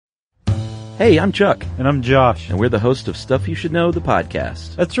Hey, I'm Chuck. And I'm Josh. And we're the host of Stuff You Should Know, the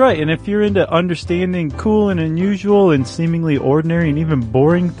podcast. That's right, and if you're into understanding cool and unusual and seemingly ordinary and even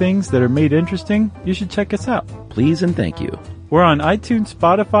boring things that are made interesting, you should check us out. Please and thank you. We're on iTunes,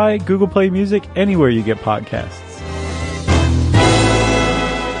 Spotify, Google Play Music, anywhere you get podcasts.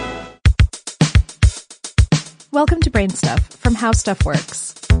 Welcome to Brain Stuff from How Stuff Works.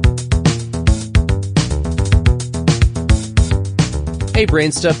 Hey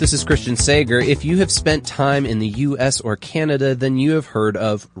Brain Stuff, this is Christian Sager. If you have spent time in the US or Canada, then you have heard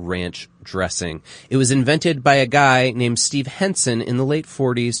of ranch dressing. It was invented by a guy named Steve Henson in the late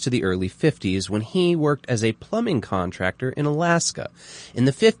 40s to the early 50s when he worked as a plumbing contractor in Alaska. In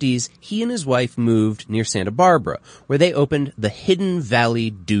the 50s, he and his wife moved near Santa Barbara, where they opened the Hidden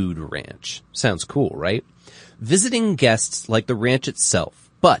Valley Dude Ranch. Sounds cool, right? Visiting guests liked the ranch itself,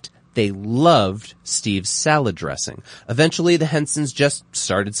 but they loved Steve's salad dressing. Eventually, the Hensons just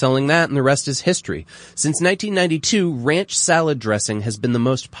started selling that, and the rest is history. Since 1992, ranch salad dressing has been the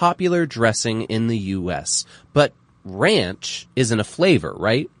most popular dressing in the U.S. But ranch isn't a flavor,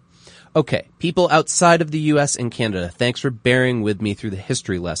 right? Okay, people outside of the U.S. and Canada, thanks for bearing with me through the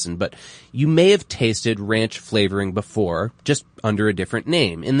history lesson, but you may have tasted ranch flavoring before, just under a different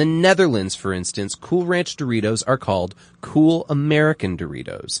name. In the Netherlands, for instance, Cool Ranch Doritos are called Cool American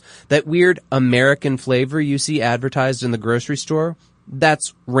Doritos. That weird American flavor you see advertised in the grocery store,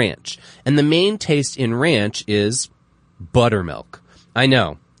 that's ranch. And the main taste in ranch is buttermilk. I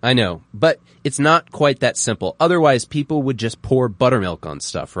know, but it's not quite that simple. Otherwise, people would just pour buttermilk on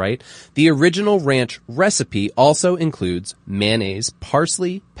stuff, right? The original ranch recipe also includes mayonnaise,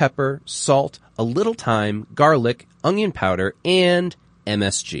 parsley, pepper, salt, a little thyme, garlic, onion powder, and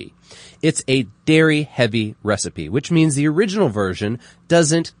MSG. It's a dairy-heavy recipe, which means the original version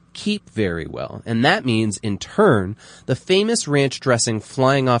doesn't keep very well. And that means, in turn, the famous ranch dressing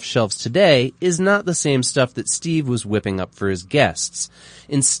flying off shelves today is not the same stuff that Steve was whipping up for his guests.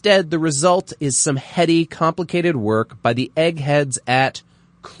 Instead, the result is some heady, complicated work by the eggheads at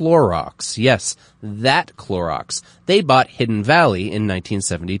Clorox. Yes, that Clorox. They bought Hidden Valley in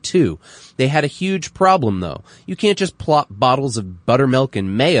 1972. They had a huge problem, though. You can't just plop bottles of buttermilk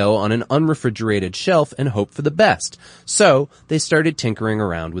and mayo on an unrefrigerated shelf and hope for the best. So, they started tinkering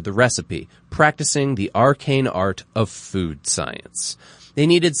around with the recipe, practicing the arcane art of food science. They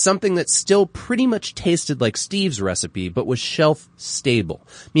needed something that still pretty much tasted like Steve's recipe, but was shelf stable,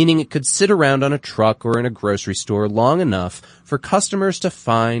 meaning it could sit around on a truck or in a grocery store long enough for customers to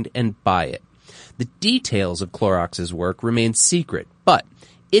find and buy it. The details of Clorox's work remain secret, but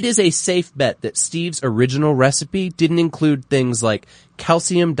it is a safe bet that Steve's original recipe didn't include things like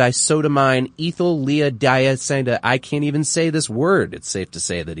calcium disodamine, ethyl leodiazide. I can't even say this word. It's safe to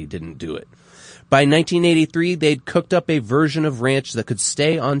say that he didn't do it. By 1983, they'd cooked up a version of ranch that could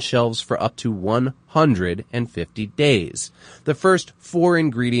stay on shelves for up to 150 days. The first 4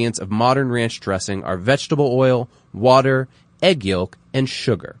 ingredients of modern ranch dressing are vegetable oil, water, egg yolk, and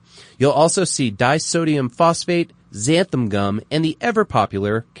sugar. You'll also see disodium phosphate, xanthan gum, and the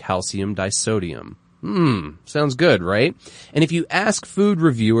ever-popular calcium disodium. Sounds good, right? And if you ask food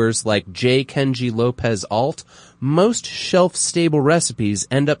reviewers like J. Kenji Lopez Alt, most shelf-stable recipes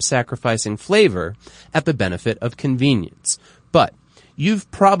end up sacrificing flavor at the benefit of convenience. But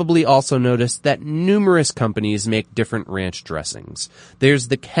you've probably also noticed that numerous companies make different ranch dressings. There's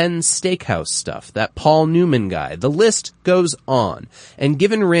the Ken Steakhouse stuff, that Paul Newman guy. The list goes on. And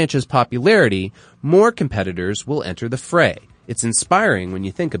given ranch's popularity, more competitors will enter the fray. It's inspiring when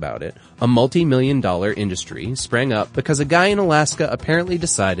you think about it. A multi-million-dollar industry sprang up because a guy in Alaska apparently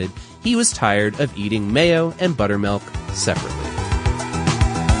decided he was tired of eating mayo and buttermilk separately.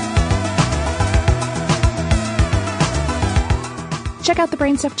 Check out the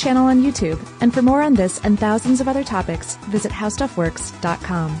Brain Stuff channel on YouTube. And for more on this and thousands of other topics, visit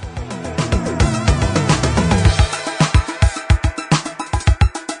howstuffworks.com.